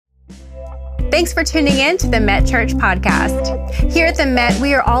Thanks for tuning in to the Met Church podcast. Here at the Met,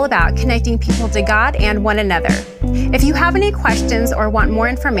 we are all about connecting people to God and one another. If you have any questions or want more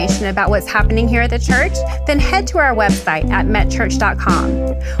information about what's happening here at the church, then head to our website at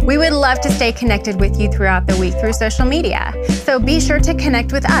metchurch.com. We would love to stay connected with you throughout the week through social media, so be sure to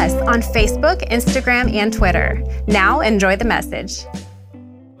connect with us on Facebook, Instagram, and Twitter. Now, enjoy the message.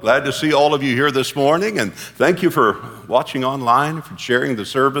 Glad to see all of you here this morning, and thank you for watching online, for sharing the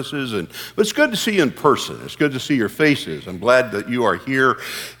services. But it's good to see you in person. It's good to see your faces. I'm glad that you are here,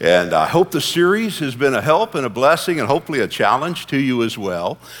 and I hope the series has been a help and a blessing and hopefully a challenge to you as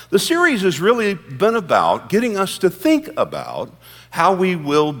well. The series has really been about getting us to think about how we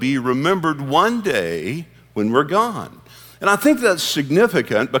will be remembered one day when we're gone. And I think that's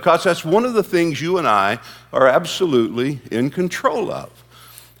significant because that's one of the things you and I are absolutely in control of.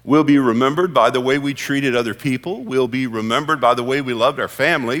 We'll be remembered by the way we treated other people. We'll be remembered by the way we loved our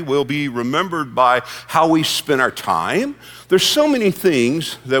family. We'll be remembered by how we spent our time. There's so many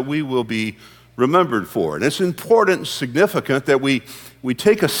things that we will be remembered for. And it's important and significant that we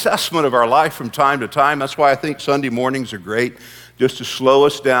take assessment of our life from time to time. That's why I think Sunday mornings are great, just to slow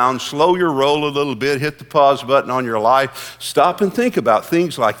us down, slow your roll a little bit, hit the pause button on your life, stop and think about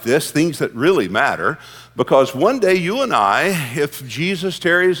things like this, things that really matter. Because one day you and I, if Jesus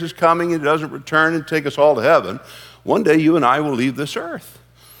tarries his coming and doesn't return and take us all to heaven, one day you and I will leave this earth.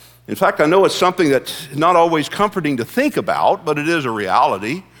 In fact, I know it's something that's not always comforting to think about, but it is a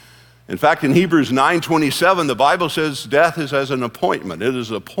reality. In fact, in Hebrews 9:27, the Bible says death is as an appointment. It is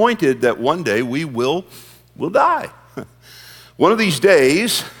appointed that one day we will die. One of these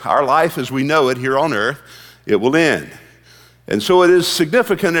days, our life as we know it here on earth, it will end. And so it is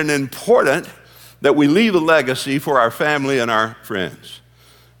significant and important that we leave a legacy for our family and our friends.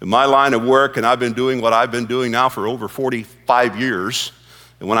 In my line of work, and I've been doing what I've been doing now for over 45 years,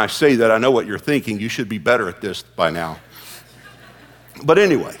 and when I say that, I know what you're thinking. You should be better at this by now. But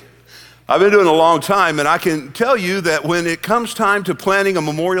anyway, I've been doing it a long time, and I can tell you that when it comes time to planning a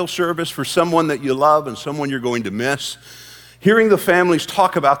memorial service for someone that you love and someone you're going to miss, hearing the families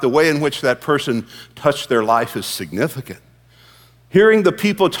talk about the way in which that person touched their life is significant. Hearing the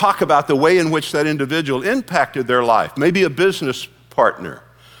people talk about the way in which that individual impacted their life, maybe a business partner,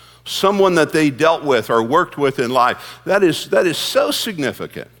 someone that they dealt with or worked with in life, that is so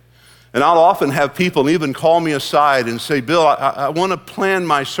significant. And I'll often have people even call me aside and say, Bill, I want to plan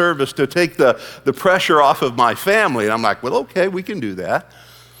my service to take the pressure off of my family. And I'm like, well, okay, we can do that.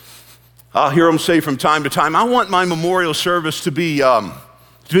 I'll hear them say from time to time, I want my memorial service to be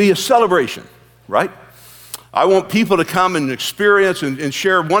a celebration, right? I want people to come and experience and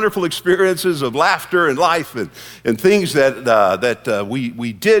share wonderful experiences of laughter and life and things that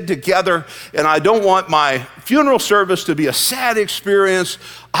we did together. And I don't want my funeral service to be a sad experience.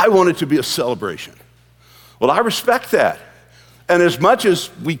 I want it to be a celebration. Well, I respect that. And as much as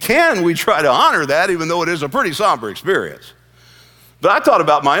we can, we try to honor that, even though it is a pretty somber experience. But I thought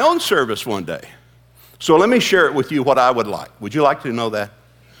about my own service one day. So let me share it with you what I would like. Would you like to know that?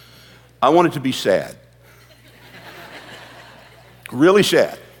 I want it to be sad. Really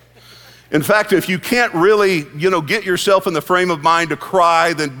sad. In fact, if you can't really, get yourself in the frame of mind to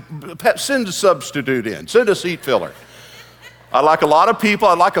cry, then send a substitute in. Send a seat filler. I like a lot of people.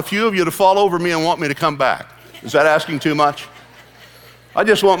 I'd like a few of you to fall over me and want me to come back. Is that asking too much? I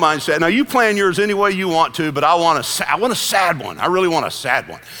just want mine sad. Now, you plan yours any way you want to, but I want a sad one. I really want a sad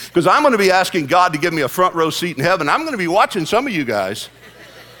one. Because I'm going to be asking God to give me a front row seat in heaven. I'm going to be watching some of you guys.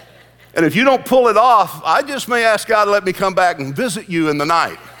 And if you don't pull it off, I just may ask God to let me come back and visit you in the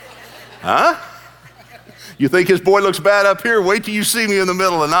night. Huh? You think his boy looks bad up here? Wait till you see me in the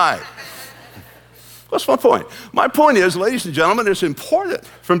middle of the night. What's my point? My point is, ladies and gentlemen, it's important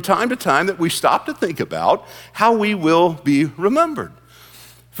from time to time that we stop to think about how we will be remembered.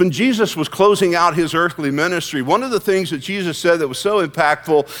 When Jesus was closing out his earthly ministry, one of the things that Jesus said that was so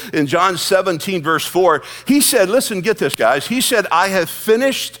impactful in John 17, verse 4, he said, listen, get this, guys. He said, I have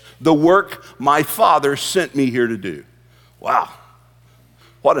finished the work my Father sent me here to do. Wow.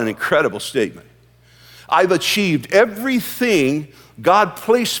 What an incredible statement. I've achieved everything God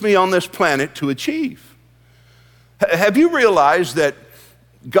placed me on this planet to achieve. Have you realized that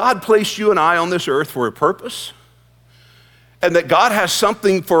God placed you and I on this earth for a purpose? And that God has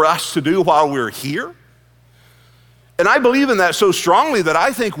something for us to do while we're here? And I believe in that so strongly that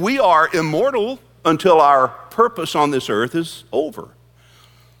I think we are immortal until our purpose on this earth is over.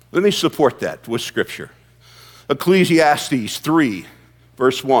 Let me support that with scripture. Ecclesiastes 3,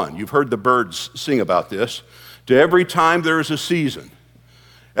 verse 1. You've heard the birds sing about this. To every time there is a season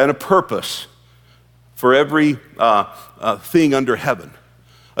and a purpose for every thing under heaven.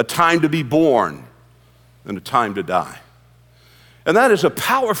 a time to be born, and a time to die. And that is a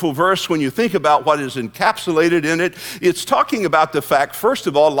powerful verse when you think about what is encapsulated in it. It's talking about the fact, first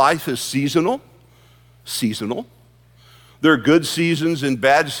of all, life is seasonal. Seasonal. There are good seasons and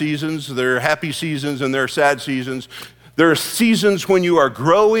bad seasons. There are happy seasons and there are sad seasons. There are seasons when you are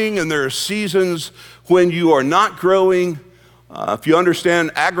growing and there are seasons when you are not growing. If you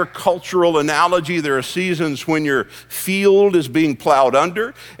understand agricultural analogy, there are seasons when your field is being plowed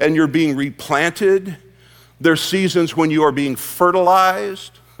under and you're being replanted. There are seasons when you are being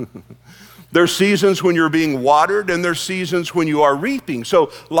fertilized. There are seasons when you're being watered, and there are seasons when you are reaping.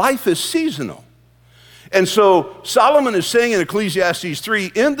 So life is seasonal. And so Solomon is saying in Ecclesiastes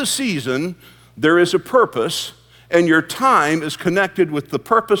 3, in the season, there is a purpose, and your time is connected with the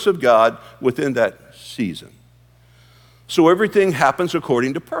purpose of God within that season. So everything happens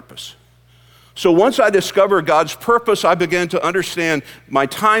according to purpose. So once I discover God's purpose, I began to understand my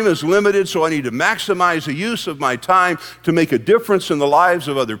time is limited, so I need to maximize the use of my time to make a difference in the lives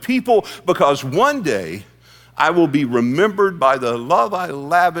of other people, because one day I will be remembered by the love I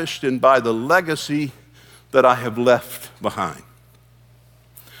lavished and by the legacy that I have left behind.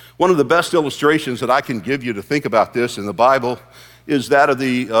 One of the best illustrations that I can give you to think about this in the Bible is that of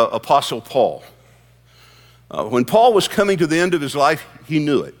the Apostle Paul. When Paul was coming to the end of his life, he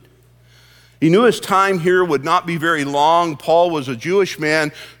knew it. He knew his time here would not be very long. Paul was a Jewish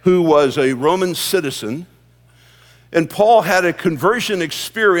man who was a Roman citizen. And Paul had a conversion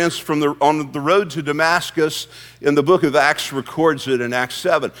experience on the road to Damascus, and the book of Acts records it in Acts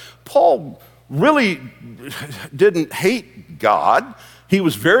 7. Paul really didn't hate God. He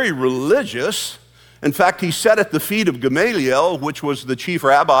was very religious. In fact, he sat at the feet of Gamaliel, which was the chief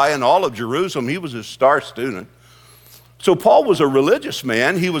rabbi in all of Jerusalem. He was a star student. So Paul was a religious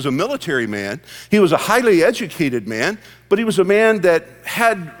man, he was a military man, he was a highly educated man, but he was a man that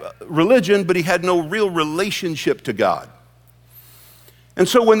had religion, but he had no real relationship to God. And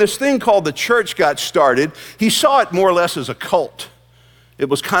so when this thing called the church got started, he saw it more or less as a cult. It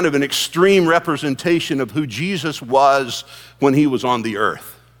was kind of an extreme representation of who Jesus was when he was on the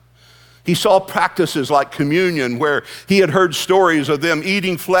earth. He saw practices like communion, where he had heard stories of them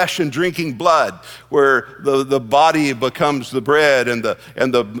eating flesh and drinking blood, where the body becomes the bread and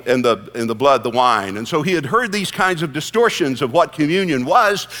the blood the wine. And so he had heard these kinds of distortions of what communion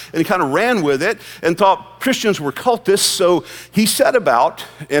was, and he kind of ran with it and thought Christians were cultists. So he set about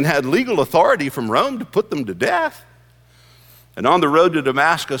and had legal authority from Rome to put them to death. And on the road to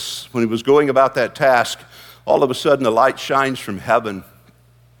Damascus, when he was going about that task, all of a sudden a light shines from heaven.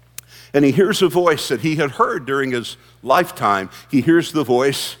 And he hears a voice that he had heard during his lifetime. He hears the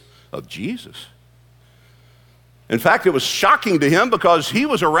voice of Jesus. In fact, it was shocking to him because he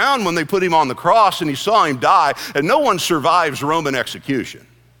was around when they put him on the cross and he saw him die, and no one survives Roman execution.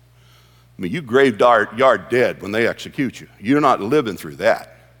 I mean, you graveyard dead when they execute you. You're not living through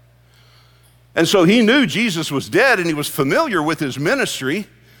that. And so he knew Jesus was dead, and he was familiar with his ministry.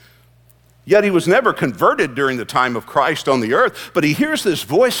 Yet he was never converted during the time of Christ on the earth. But he hears this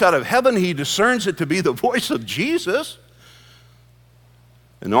voice out of heaven. He discerns it to be the voice of Jesus.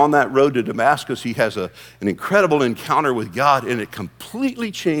 And on that road to Damascus, he has an incredible encounter with God, and it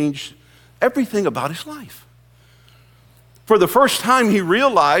completely changed everything about his life. For the first time, he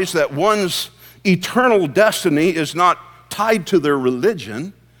realized that one's eternal destiny is not tied to their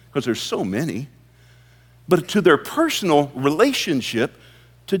religion, because there's so many, but to their personal relationship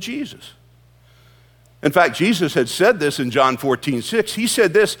to Jesus. In fact, Jesus had said this in John 14:6. He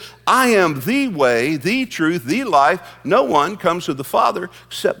said this, I am the way, the truth, the life. No one comes to the Father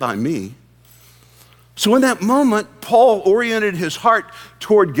except by me. So in that moment, Paul oriented his heart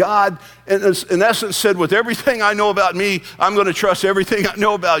toward God and in essence said, with everything I know about me, I'm going to trust everything I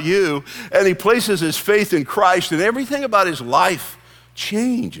know about you. And he places his faith in Christ, and everything about his life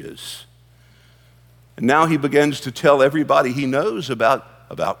changes. And now he begins to tell everybody he knows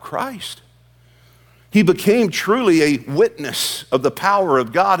about Christ. He became truly a witness of the power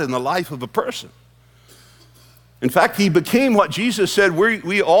of God in the life of a person. In fact, he became what Jesus said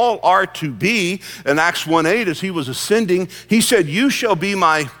we all are to be. In Acts 1:8, as he was ascending, he said, you shall be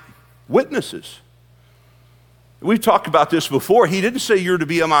my witnesses. We've talked about this before. He didn't say you're to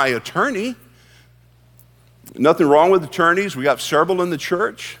be my attorney. Nothing wrong with attorneys. We got several in the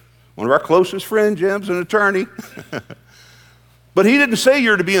church. One of our closest friends, Jim's an attorney. But he didn't say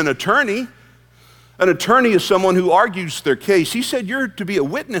you're to be an attorney. An attorney is someone who argues their case. He said you're to be a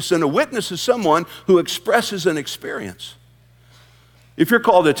witness, and a witness is someone who expresses an experience. If you're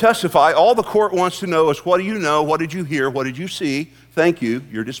called to testify, all the court wants to know is, what do you know? What did you hear? What did you see? Thank you.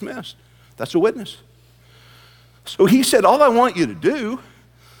 You're dismissed. That's a witness. So he said, all I want you to do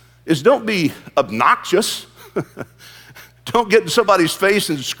is don't be obnoxious. Don't get in somebody's face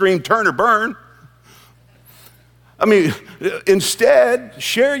and scream, turn or burn. I mean, instead,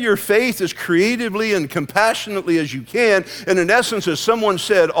 share your faith as creatively and compassionately as you can. And in essence, as someone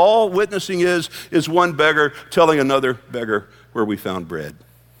said, all witnessing is one beggar telling another beggar where we found bread.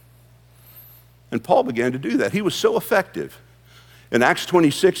 And Paul began to do that. He was so effective. In Acts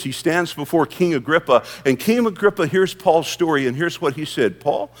 26, he stands before King Agrippa, and King Agrippa hears Paul's story, and here's what he said: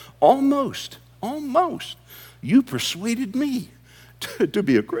 Paul, almost, you persuaded me to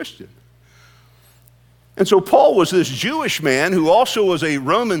be a Christian. And so Paul was this Jewish man who also was a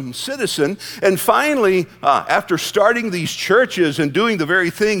Roman citizen, and finally, after starting these churches and doing the very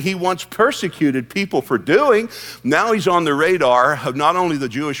thing he once persecuted people for doing, now he's on the radar of not only the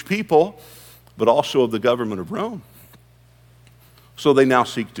Jewish people, but also of the government of Rome. So they now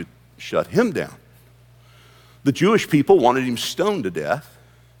seek to shut him down. The Jewish people wanted him stoned to death,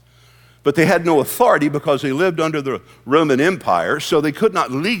 but they had no authority because they lived under the Roman Empire, so they could not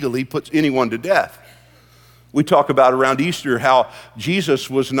legally put anyone to death. We talk about around Easter how Jesus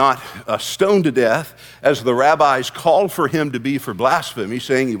was not stoned to death as the rabbis called for him to be for blasphemy,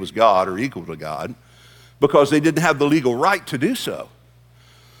 saying he was God or equal to God, because they didn't have the legal right to do so.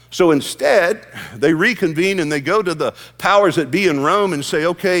 So instead, they reconvene and they go to the powers that be in Rome and say,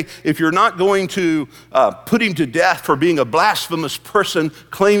 okay, if you're not going to put him to death for being a blasphemous person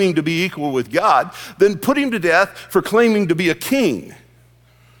claiming to be equal with God, then put him to death for claiming to be a king.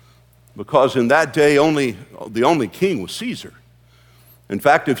 Because in that day, the only king was Caesar. In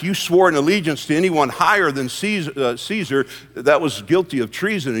fact, if you swore an allegiance to anyone higher than Caesar, that was guilty of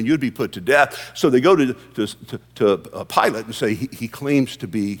treason and you'd be put to death. So they go to Pilate and say, he claims to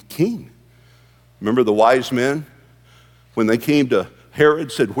be king. Remember the wise men? When they came to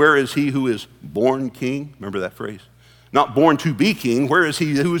Herod, said, where is he who is born king? Remember that phrase? Not born to be king. Where is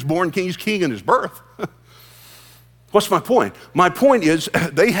he who is born king? He's king in his birth. What's my point? My point is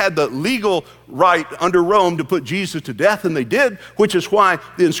they had the legal right under Rome to put Jesus to death, and they did, which is why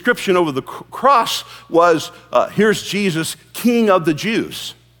the inscription over the cross was, here's Jesus, King of the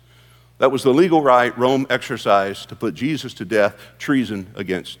Jews. That was the legal right Rome exercised to put Jesus to death, treason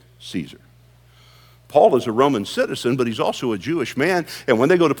against Caesar. Paul is a Roman citizen, but he's also a Jewish man, and when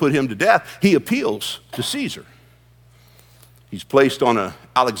they go to put him to death, he appeals to Caesar. He's placed on an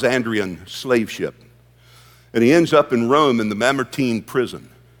Alexandrian slave ship. And he ends up in Rome in the Mamertine prison.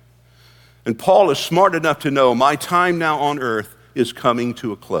 And Paul is smart enough to know my time now on earth is coming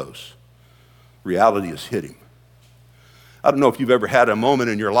to a close. Reality has hit him. I don't know if you've ever had a moment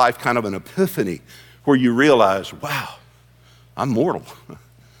in your life, kind of an epiphany, where you realize, wow, I'm mortal.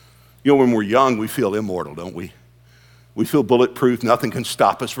 You know, when we're young, we feel immortal, don't we? We feel bulletproof, nothing can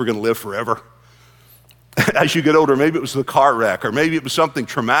stop us, we're gonna live forever. As you get older, maybe it was the car wreck, or maybe it was something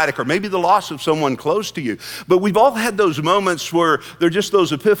traumatic, or maybe the loss of someone close to you. But we've all had those moments where they're just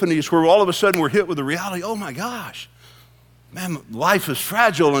those epiphanies where all of a sudden we're hit with the reality, oh my gosh, man, life is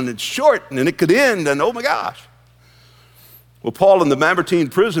fragile and it's short and it could end, and oh my gosh. Well, Paul in the Mamertine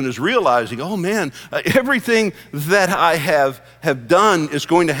prison is realizing, oh man, everything that I have done is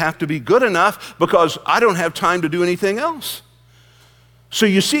going to have to be good enough because I don't have time to do anything else. So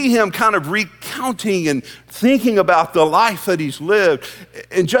you see him kind of recounting and thinking about the life that he's lived.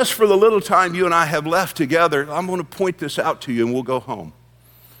 And just for the little time you and I have left together, I'm going to point this out to you and we'll go home.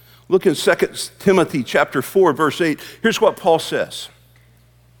 Look in 2 Timothy chapter 4, verse 8. Here's what Paul says.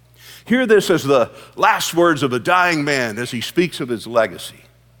 Hear this as the last words of a dying man as he speaks of his legacy.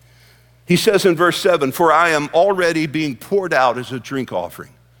 He says in verse 7, for I am already being poured out as a drink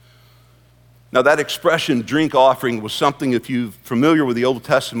offering. Now that expression, drink offering, was something, if you're familiar with the Old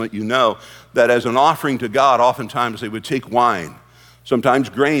Testament, you know that as an offering to God, oftentimes they would take wine, sometimes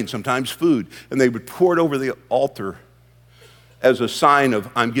grain, sometimes food, and they would pour it over the altar as a sign of,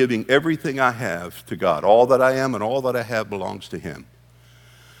 I'm giving everything I have to God. All that I am and all that I have belongs to him.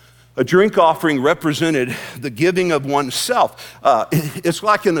 A drink offering represented the giving of oneself. It's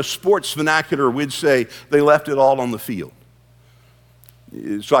like in the sports vernacular, we'd say they left it all on the field.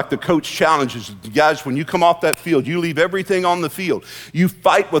 It's like the coach challenges, guys, when you come off that field, you leave everything on the field. You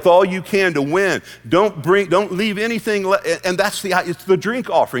fight with all you can to win. Don't leave anything, and it's the drink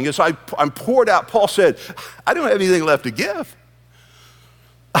offering. I'm poured out. Paul said, I don't have anything left to give.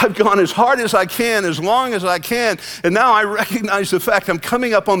 I've gone as hard as I can, as long as I can, and now I recognize the fact I'm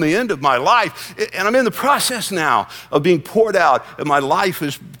coming up on the end of my life, and I'm in the process now of being poured out, and my life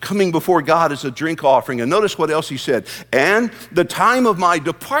is coming before God as a drink offering. And notice what else he said, and the time of my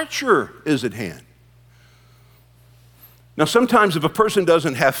departure is at hand. Now sometimes if a person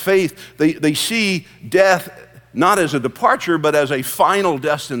doesn't have faith, they see death not as a departure, but as a final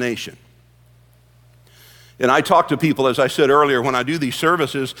destination. And I talk to people, as I said earlier, when I do these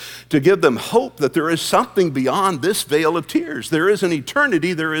services, to give them hope that there is something beyond this veil of tears. There is an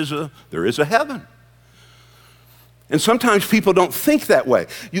eternity, there is a heaven. And sometimes people don't think that way.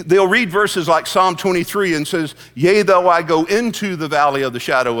 They'll read verses like Psalm 23 and says, yea, though I go into the valley of the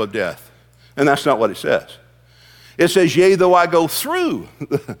shadow of death. And that's not what it says. It says, yea, though I go through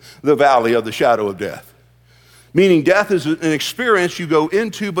the valley of the shadow of death. Meaning death is an experience you go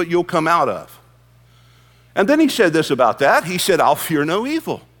into, but you'll come out of. And then he said this about that. He said, I'll fear no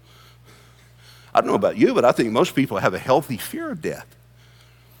evil. I don't know about you, but I think most people have a healthy fear of death.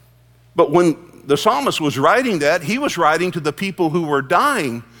 But when the psalmist was writing that, he was writing to the people who were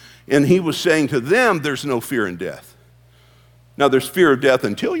dying, and he was saying to them, there's no fear in death. Now, there's fear of death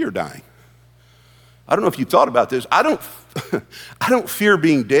until you're dying. I don't know if you thought about this. I don't fear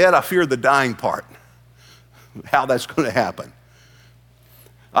being dead. I fear the dying part, how that's going to happen.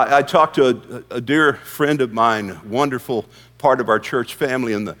 I talked to a dear friend of mine, wonderful part of our church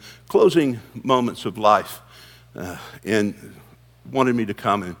family in the closing moments of life, and wanted me to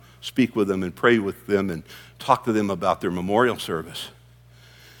come and speak with them and pray with them and talk to them about their memorial service.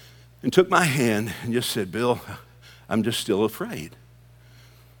 And took my hand and just said, Bill, I'm just still afraid.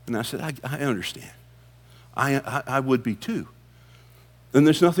 And I said, I understand. I would be too. And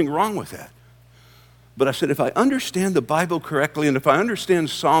there's nothing wrong with that. But I said, if I understand the Bible correctly, and if I understand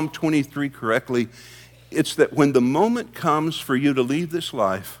Psalm 23 correctly, it's that when the moment comes for you to leave this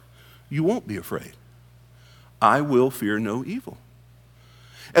life, you won't be afraid. I will fear no evil.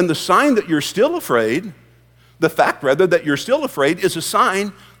 And the sign that you're still afraid, the fact rather that you're still afraid, is a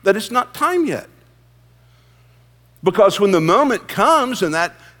sign that it's not time yet. Because when the moment comes and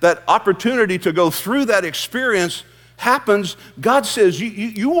that opportunity to go through that experience happens, God says,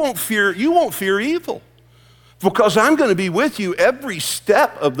 you won't fear evil, because I'm going to be with you every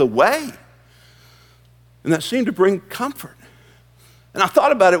step of the way. And that seemed to bring comfort. And I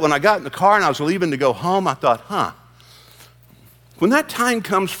thought about it when I got in the car and I was leaving to go home. I thought, when that time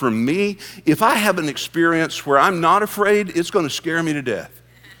comes for me, if I have an experience where I'm not afraid, it's going to scare me to death.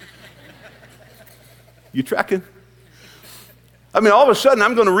 You tracking? I mean, all of a sudden,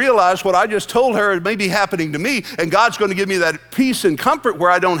 I'm going to realize what I just told her may be happening to me, and God's going to give me that peace and comfort where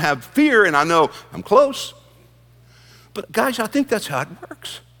I don't have fear, and I know I'm close. But guys, I think that's how it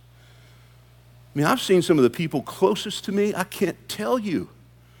works. I mean, I've seen some of the people closest to me. I can't tell you.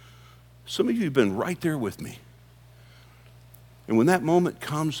 Some of you have been right there with me. And when that moment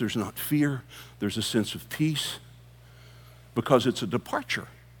comes, there's not fear, there's a sense of peace, because it's a departure.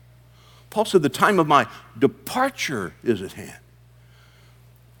 Paul said, the time of my departure is at hand.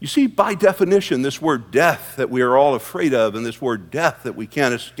 You see, by definition, this word death that we are all afraid of, and this word death that we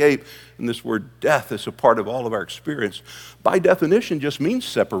can't escape, and this word death that's a part of all of our experience, by definition just means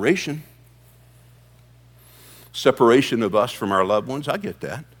separation. Separation of us from our loved ones, I get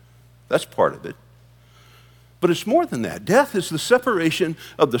that. That's part of it. But it's more than that. Death is the separation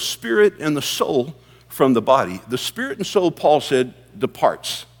of the spirit and the soul from the body. The spirit and soul, Paul said,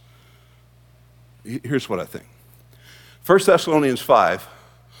 departs. Here's what I think. 1 Thessalonians 5,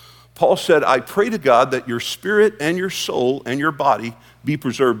 Paul said, I pray to God that your spirit and your soul and your body be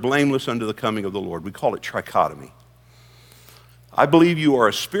preserved blameless unto the coming of the Lord. We call it trichotomy. I believe you are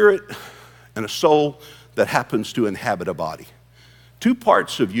a spirit and a soul that happens to inhabit a body. Two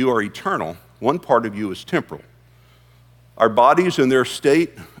parts of you are eternal. One part of you is temporal. Our bodies in their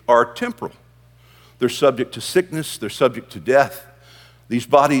state are temporal. They're subject to sickness. They're subject to death. These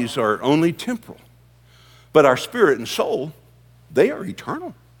bodies are only temporal. But our spirit and soul, they are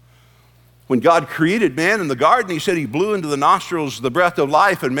eternal. When God created man in the garden, he said he blew into the nostrils the breath of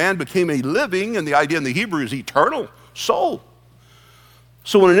life, and man became a living, and the idea in the Hebrew is eternal soul.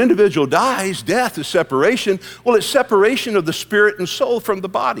 So when an individual dies, death is separation. Well, it's separation of the spirit and soul from the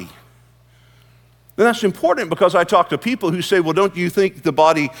body. And that's important, because I talk to people who say, well, don't you think the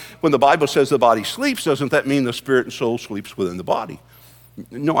body, when the Bible says the body sleeps, doesn't that mean the spirit and soul sleeps within the body?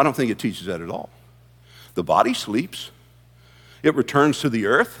 No, I don't think it teaches that at all. The body sleeps. It returns to the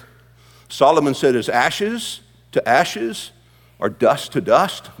earth. Solomon said, as ashes to ashes, or dust to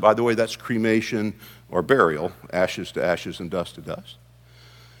dust. By the way, that's cremation or burial, ashes to ashes and dust to dust.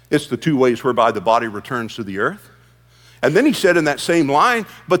 It's the two ways whereby the body returns to the earth. And then he said in that same line,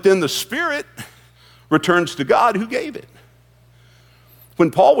 but then the spirit returns to God who gave it.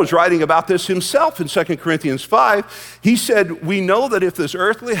 When Paul was writing about this himself in 2 Corinthians 5, he said, we know that if this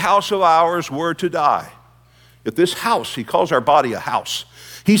earthly house of ours were to die, if this house, he calls our body a house,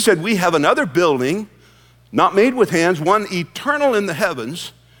 he said we have another building, not made with hands, one eternal in the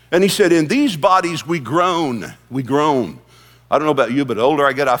heavens, And he said, in these bodies we groan. We groan. I don't know about you, but the older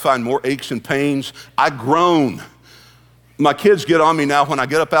I get, I find more aches and pains. I groan. My kids get on me now when I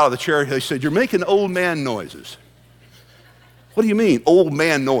get up out of the chair. They said, you're making old man noises. What do you mean, old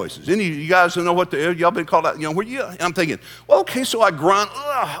man noises? Any of you guys know what y'all been called out? I'm thinking, well, okay, so I grunt.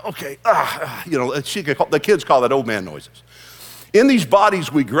 Okay. The kids call that old man noises. In these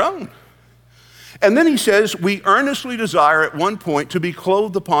bodies we groan. And then he says, we earnestly desire at one point to be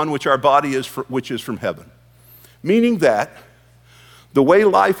clothed upon which our body is, which is from heaven. Meaning that the way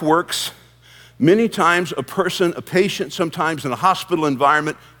life works, many times a patient, sometimes in a hospital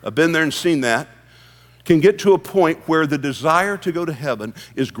environment, I've been there and seen that, can get to a point where the desire to go to heaven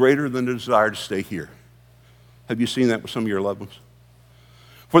is greater than the desire to stay here. Have you seen that with some of your loved ones?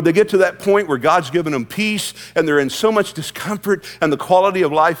 Where they get to that point where God's given them peace and they're in so much discomfort and the quality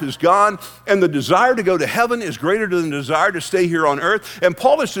of life is gone and the desire to go to heaven is greater than the desire to stay here on earth. And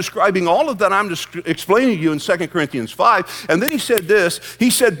Paul is describing all of that I'm just explaining to you in 2 Corinthians 5. And then he said this, he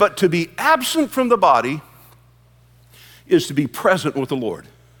said, but to be absent from the body is to be present with the Lord.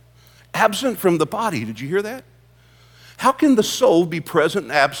 Absent from the body, did you hear that? How can the soul be present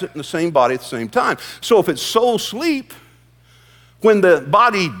and absent in the same body at the same time? So if it's soul sleep, when the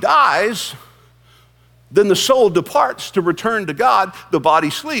body dies, then the soul departs to return to God, the body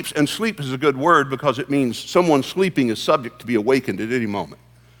sleeps. And sleep is a good word because it means someone sleeping is subject to be awakened at any moment.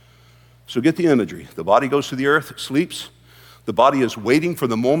 So get the imagery. The body goes to the earth, sleeps. The body is waiting for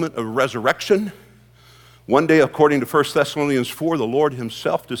the moment of resurrection. One day, according to 1 Thessalonians 4, the Lord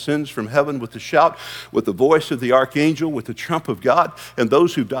himself descends from heaven with a shout, with the voice of the archangel, with the trump of God, and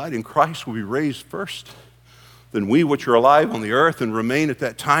those who died in Christ will be raised first. Then we which are alive on the earth and remain at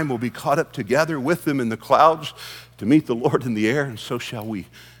that time will be caught up together with them in the clouds to meet the Lord in the air, and so shall we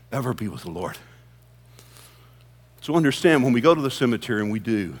ever be with the Lord. So understand, when we go to the cemetery, and we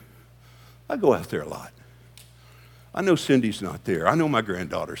do, I go out there a lot. I know Cindy's not there. I know my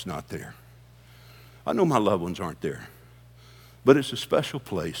granddaughter's not there. I know my loved ones aren't there. But it's a special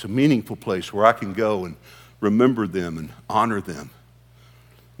place, a meaningful place where I can go and remember them and honor them.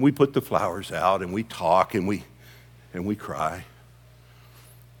 We put the flowers out and we talk and we cry.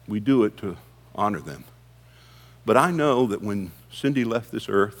 We do it to honor them. But I know that when Cindy left this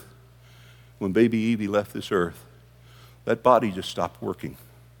earth, when baby Evie left this earth, that body just stopped working.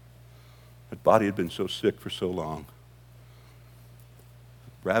 That body had been so sick for so long.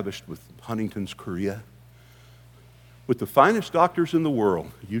 Ravished with Huntington's chorea, with the finest doctors in the world,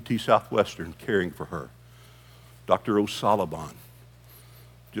 UT Southwestern, caring for her. Dr. O'Sullivan,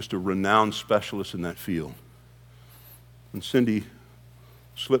 just a renowned specialist in that field. When Cindy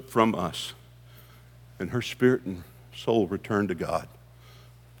slipped from us and her spirit and soul returned to God,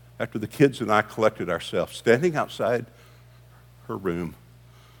 after the kids and I collected ourselves, standing outside her room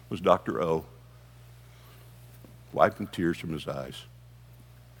was Dr. O, wiping tears from his eyes.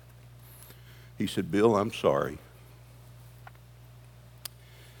 He said, Bill, I'm sorry.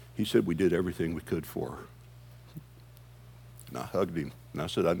 He said, we did everything we could for her. And I hugged him, and I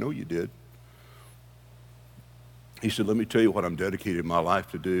said, I know you did. He said, let me tell you what I'm dedicating my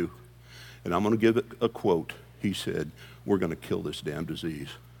life to do. And I'm going to give it a quote. He said, we're going to kill this damn disease.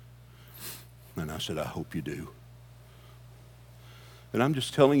 And I said, I hope you do. And I'm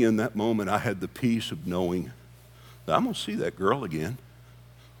just telling you, in that moment, I had the peace of knowing that I'm going to see that girl again.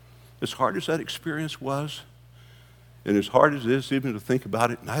 As hard as that experience was, and as hard as it is even to think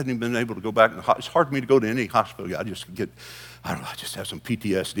about it, and I hadn't even been able to go back. It's hard for me to go to any hospital. I just have some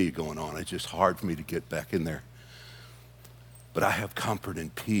PTSD going on. It's just hard for me to get back in there. But I have comfort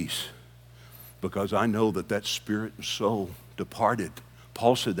and peace because I know that spirit and soul departed.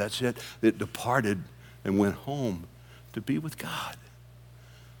 Paul said that's it. It departed and went home to be with God.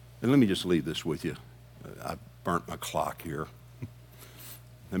 And let me just leave this with you. I burnt my clock here.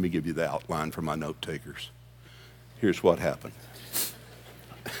 Let me give you the outline for my note takers. Here's what happened.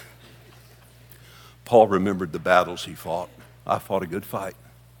 Paul remembered the battles he fought. I fought a good fight.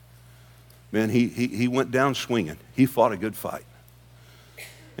 Man, he went down swinging. He fought a good fight.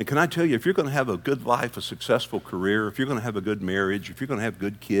 And can I tell you, if you're going to have a good life, a successful career, if you're going to have a good marriage, if you're going to have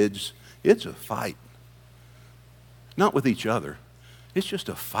good kids, it's a fight. Not with each other. It's just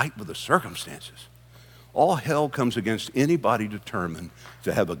a fight with the circumstances. All hell comes against anybody determined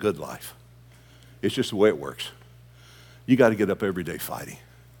to have a good life. It's just the way it works. You got to get up every day fighting.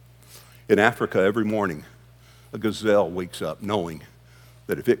 In Africa, every morning, a gazelle wakes up knowing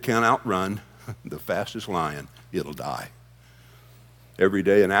that if it can't outrun the fastest lion, it'll die. Every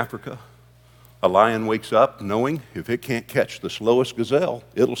day in Africa, a lion wakes up knowing if it can't catch the slowest gazelle,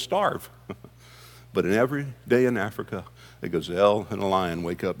 it'll starve. But in every day in Africa, a gazelle and a lion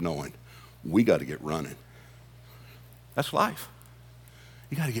wake up knowing, we got to get running. That's life.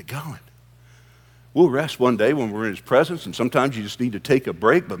 You got to get going. We'll rest one day when we're in his presence, and sometimes you just need to take a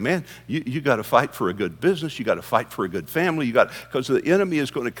break. But man, you got to fight for a good business. You got to fight for a good family. Because the enemy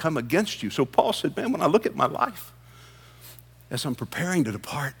is going to come against you. So Paul said, man, when I look at my life, as I'm preparing to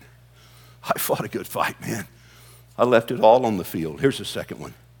depart, I fought a good fight, man. I left it all on the field. Here's the second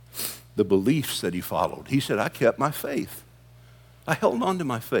one. The beliefs that he followed. He said, I kept my faith. I held on to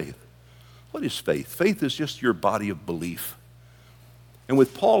my faith. What is faith? Faith is just your body of belief. And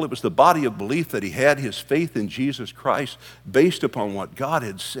with Paul, it was the body of belief that he had, his faith in Jesus Christ, based upon what God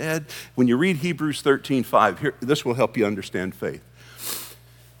had said. When you read Hebrews 13:5, here, this will help you understand faith.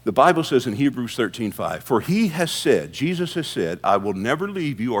 The Bible says in Hebrews 13:5, for he has said, Jesus has said, I will never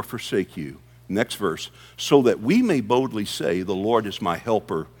leave you or forsake you. Next verse, so that we may boldly say, the Lord is my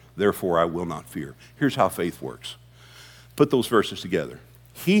helper, therefore I will not fear. Here's how faith works. Put those verses together.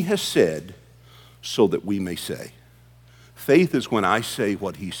 He has said, so that we may say. Faith is when I say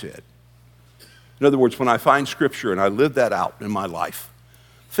what he said. In other words, when I find scripture and I live that out in my life.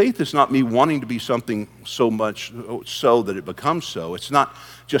 Faith is not me wanting to be something so much so that it becomes so. It's not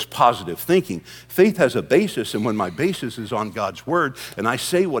just positive thinking. Faith has a basis, and when my basis is on God's word and I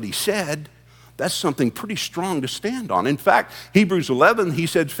say what he said, that's something pretty strong to stand on. In fact, Hebrews 11, he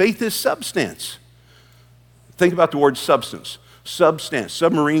said faith is substance. Think about the word substance. Substance.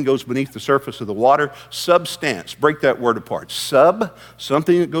 Submarine goes beneath the surface of the water. Substance. Break that word apart. Sub,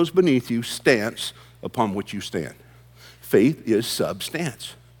 something that goes beneath you. Stance, upon which you stand. Faith is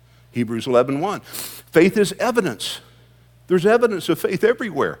substance. Hebrews 11:1. Faith is evidence. There's evidence of faith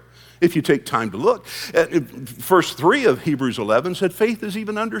everywhere if you take time to look. Verse 3 of Hebrews 11 said faith is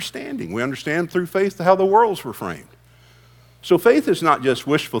even understanding. We understand through faith how the worlds were framed. So faith is not just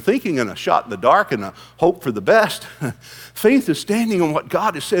wishful thinking and a shot in the dark and a hope for the best. Faith is standing on what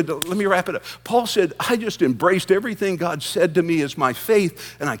God has said. Let me wrap it up. Paul said, I just embraced everything God said to me as my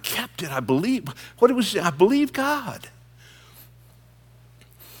faith, and I kept it. I believed. I believed God.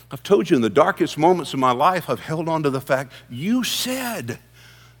 I've told you in the darkest moments of my life, I've held on to the fact, you said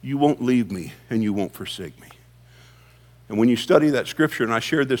you won't leave me and you won't forsake me. And when you study that scripture, and I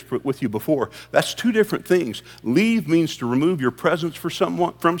shared this with you before, that's two different things. Leave means to remove your presence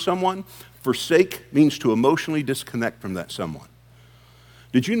from someone. Forsake means to emotionally disconnect from that someone.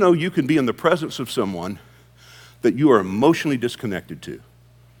 Did you know you can be in the presence of someone that you are emotionally disconnected to?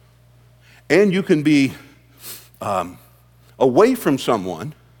 And you can be away from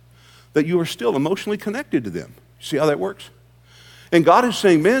someone that you are still emotionally connected to them. See how that works? And God is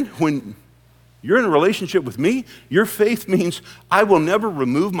saying, man, when you're in a relationship with me, your faith means I will never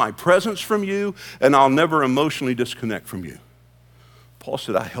remove my presence from you and I'll never emotionally disconnect from you. Paul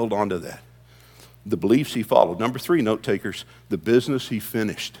said, I held on to that. The beliefs he followed. Number 3, note takers, the business he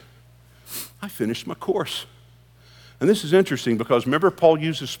finished. I finished my course. And this is interesting because remember Paul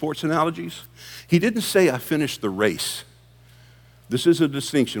uses sports analogies? He didn't say I finished the race. This is a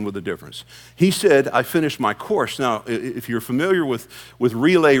distinction with a difference. He said, I finished my course. Now, if you're familiar with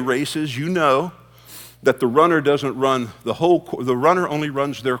relay races, you know that the runner doesn't run the runner only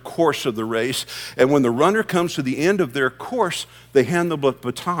runs their course of the race. And when the runner comes to the end of their course, they hand the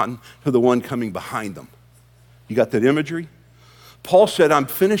baton to the one coming behind them. You got that imagery? Paul said, I'm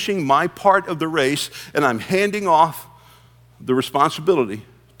finishing my part of the race and I'm handing off the responsibility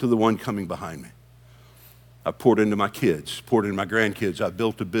to the one coming behind me. I've poured into my kids, poured into my grandkids. I've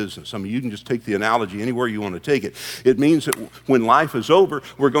built a business. I mean, you can just take the analogy anywhere you want to take it. It means that when life is over,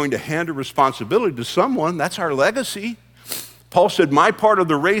 we're going to hand a responsibility to someone. That's our legacy. Paul said, my part of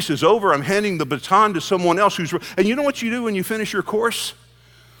the race is over. I'm handing the baton to someone else who's... And you know what you do when you finish your course?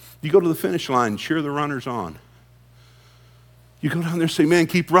 You go to the finish line and cheer the runners on. You go down there and say, man,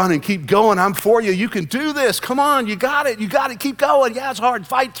 keep running, keep going. I'm for you. You can do this. Come on, you got it. You got it. Keep going. Yeah, it's hard.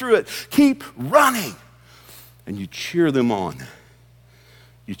 Fight through it. Keep running. And you cheer them on.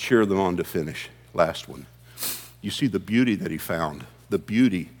 You cheer them on to finish. Last one. You see the beauty that he found. The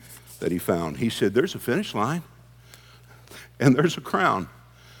beauty that he found. He said, there's a finish line and there's a crown.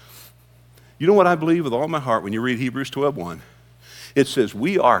 You know what I believe with all my heart when you read Hebrews 12:1? It says,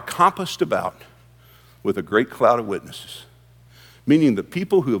 we are compassed about with a great cloud of witnesses. Meaning the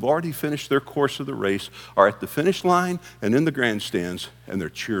people who have already finished their course of the race are at the finish line and in the grandstands and they're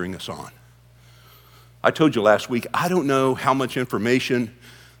cheering us on. I told you last week, I don't know how much information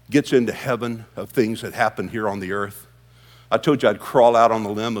gets into heaven of things that happen here on the earth. I told you I'd crawl out on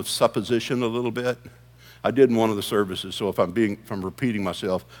the limb of supposition a little bit. I did in one of the services, so if I'm repeating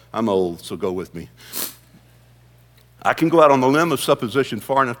myself, I'm old, so go with me. I can go out on the limb of supposition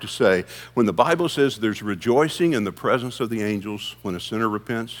far enough to say, when the Bible says there's rejoicing in the presence of the angels when a sinner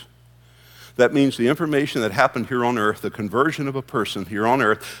repents, that means the information that happened here on earth, the conversion of a person here on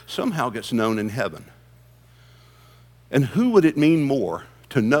earth, somehow gets known in heaven. And who would it mean more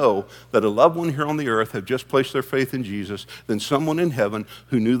to know that a loved one here on the earth had just placed their faith in Jesus than someone in heaven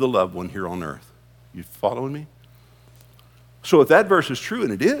who knew the loved one here on earth? You following me? So if that verse is true,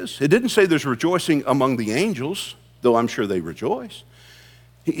 and it is, it didn't say there's rejoicing among the angels, though I'm sure they rejoice.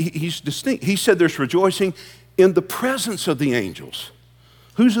 He's distinct. He said there's rejoicing in the presence of the angels.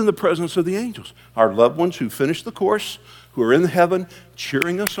 Who's in the presence of the angels? Our loved ones who finished the course, who are in heaven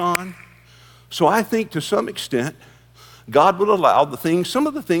cheering us on. So I think to some extent, God would allow some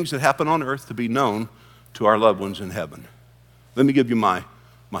of the things that happen on earth to be known to our loved ones in heaven. Let me give you my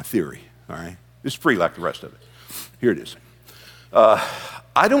theory, all right? It's free like the rest of it. Here it is.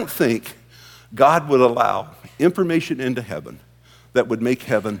 I don't think God would allow information into heaven that would make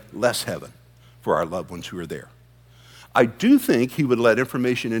heaven less heaven for our loved ones who are there. I do think he would let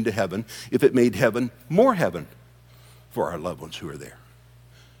information into heaven if it made heaven more heaven for our loved ones who are there,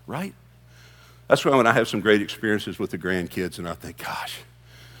 right? That's why when I have some great experiences with the grandkids and I think, gosh,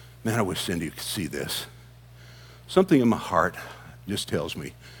 man, I wish Cindy could see this. Something in my heart just tells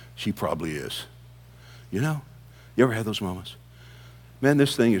me she probably is. You know, you ever have those moments? Man,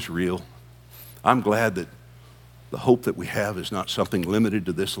 this thing is real. I'm glad that the hope that we have is not something limited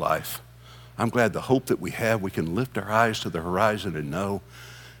to this life. I'm glad the hope that we have, we can lift our eyes to the horizon and know,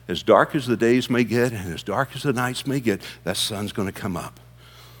 as dark as the days may get and as dark as the nights may get, that sun's going to come up.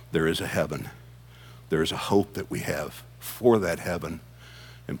 There is a heaven. There is a hope that we have for that heaven.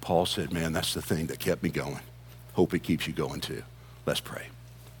 And Paul said, man, that's the thing that kept me going. Hope it keeps you going too. Let's pray.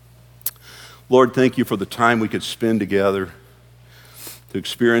 Lord, thank you for the time we could spend together to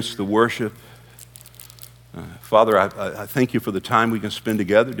experience the worship. Father, I thank you for the time we can spend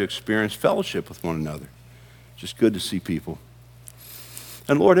together to experience fellowship with one another. Just good to see people.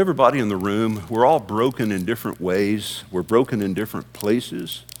 And Lord, everybody in the room, we're all broken in different ways. We're broken in different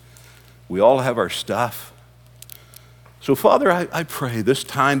places. We all have our stuff. So Father, I pray this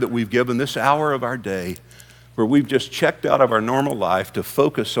time that we've given, this hour of our day, where we've just checked out of our normal life to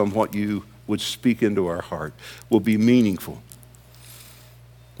focus on what you would speak into our heart, will be meaningful.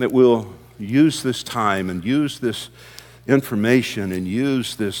 That we'll use this time and use this information and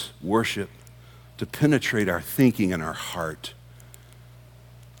use this worship to penetrate our thinking and our heart.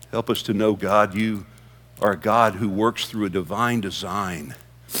 Help us to know, God, you are a God who works through a divine design.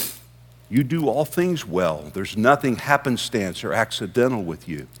 You do all things well. There's nothing happenstance or accidental with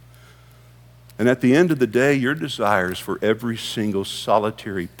you. And at the end of the day, your desire is for every single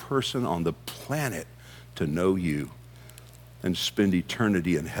solitary person on the planet to know you and spend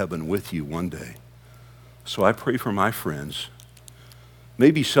eternity in heaven with you one day. So I pray for my friends,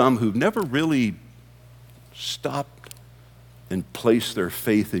 maybe some who've never really stopped and placed their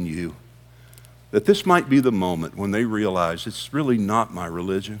faith in you, that this might be the moment when they realize it's really not my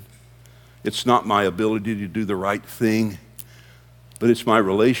religion, it's not my ability to do the right thing, but it's my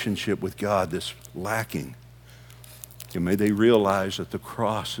relationship with God that's lacking. And may they realize that the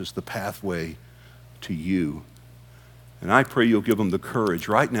cross is the pathway to you. And I pray you'll give them the courage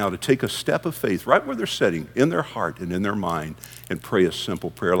right now to take a step of faith right where they're sitting, in their heart and in their mind, and pray a simple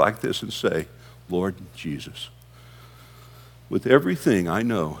prayer like this and say, Lord Jesus, with everything I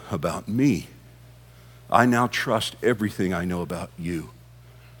know about me, I now trust everything I know about you.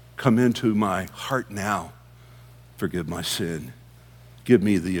 Come into my heart now. Forgive my sin. Give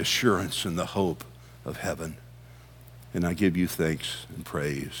me the assurance and the hope of heaven. And I give you thanks and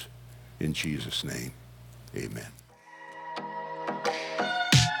praise in Jesus' name. Amen.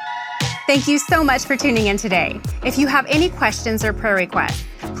 Thank you so much for tuning in today. If you have any questions or prayer requests,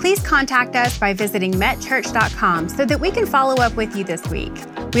 please contact us by visiting metchurch.com so that we can follow up with you this week.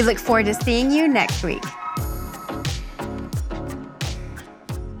 We look forward to seeing you next week.